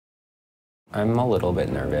I'm a little bit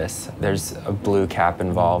nervous. There's a blue cap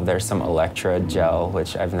involved. There's some Electra gel,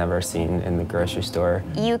 which I've never seen in the grocery store.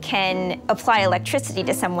 You can apply electricity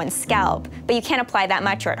to someone's scalp, but you can't apply that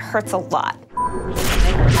much or it hurts a lot.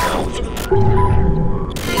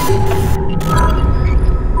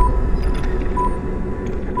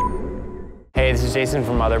 Hey, this is Jason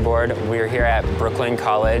from Motherboard. We're here at Brooklyn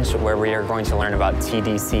College where we are going to learn about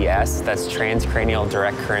tDCS, that's transcranial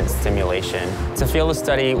direct current stimulation. It's a field of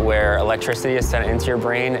study where electricity is sent into your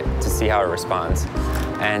brain to see how it responds.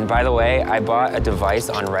 And by the way, I bought a device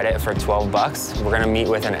on Reddit for 12 bucks. We're gonna meet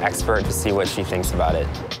with an expert to see what she thinks about it.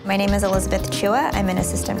 My name is Elizabeth Chua. I'm an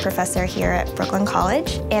assistant professor here at Brooklyn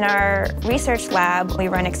College. In our research lab, we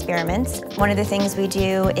run experiments. One of the things we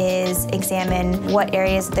do is examine what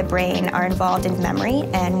areas of the brain are involved in memory,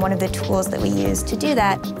 and one of the tools that we use to do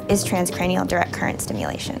that is transcranial direct current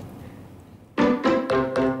stimulation.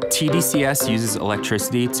 tDCS uses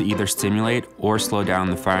electricity to either stimulate or slow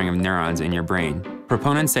down the firing of neurons in your brain.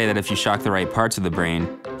 Proponents say that if you shock the right parts of the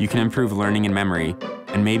brain, you can improve learning and memory,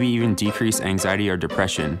 and maybe even decrease anxiety or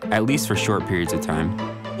depression, at least for short periods of time.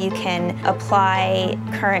 You can apply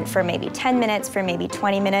current for maybe 10 minutes, for maybe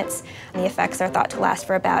 20 minutes. The effects are thought to last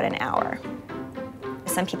for about an hour.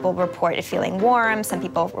 Some people report it feeling warm, some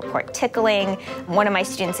people report tickling. One of my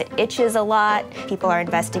students, it itches a lot. People are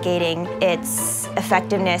investigating its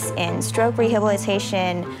effectiveness in stroke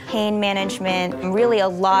rehabilitation, pain management. Really a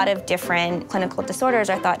lot of different clinical disorders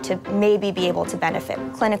are thought to maybe be able to benefit.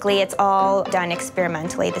 Clinically, it's all done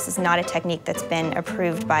experimentally. This is not a technique that's been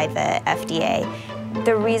approved by the FDA.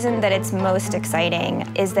 The reason that it's most exciting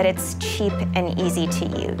is that it's cheap and easy to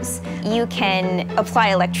use. You can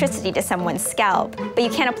apply electricity to someone's scalp, but you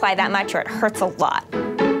can't apply that much or it hurts a lot.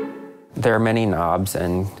 There are many knobs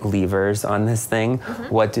and levers on this thing.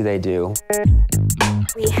 What do they do?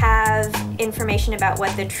 We have information about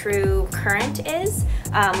what the true current is.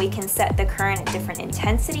 We can set the current at different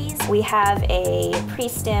intensities. We have a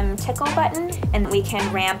pre-stim tickle button, and we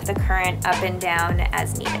can ramp the current up and down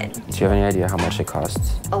as needed. Do you have any idea how much it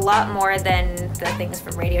costs? A lot more than the things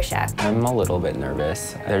from Radio Shack. I'm a little bit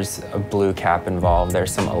nervous. There's a blue cap involved.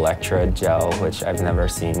 There's some Electra gel, which I've never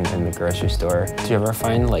seen in the grocery store. Do you ever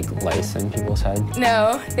find like lice in people's head?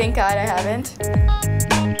 No, thank God I haven't.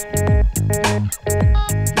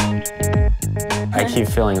 I keep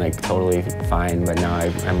feeling like totally fine, but now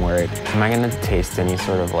I'm worried. Am I gonna taste any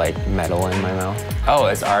sort of like metal in my mouth? Oh,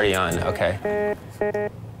 it's already on, okay.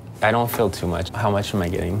 I don't feel too much. How much am I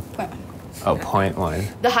getting? 0.1. Oh,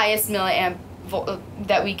 0.1. The highest milliamp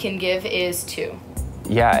that we can give is 2.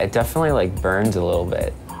 Yeah, it definitely like burns a little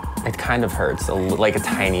bit. It kind of hurts, like a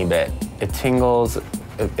tiny bit. It tingles,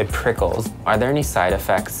 it prickles. Are there any side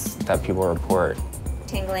effects that people report?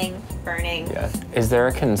 Tingling, burning. Yes. Is there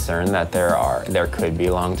a concern that there could be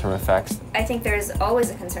long-term effects? I think there's always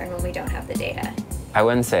a concern when we don't have the data. I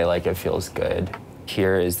wouldn't say like it feels good.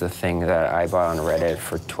 Here is the thing that I bought on Reddit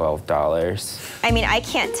for $12. I mean, I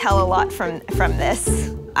can't tell a lot from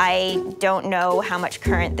this. I don't know how much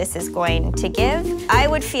current this is going to give. I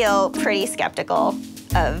would feel pretty skeptical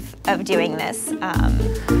of doing this.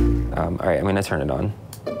 All right, I'm gonna turn it on.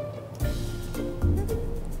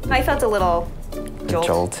 I felt a little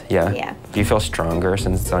jolt. Yeah. Yeah. Do you feel stronger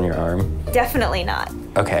since it's on your arm? Definitely not.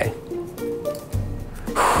 Okay.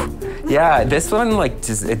 Yeah, this one like it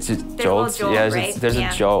just jolts. Jolt, yeah, right? there's a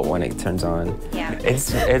jolt when it turns on. Yeah.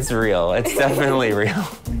 It's real. It's definitely real.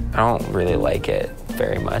 I don't really like it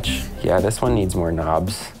very much. Yeah, this one needs more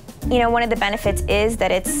knobs. You know, one of the benefits is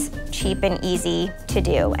that it's cheap and easy to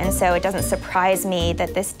do, and so it doesn't surprise me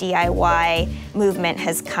that this DIY movement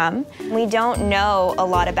has come. We don't know a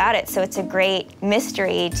lot about it, so it's a great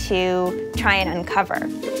mystery to try and uncover.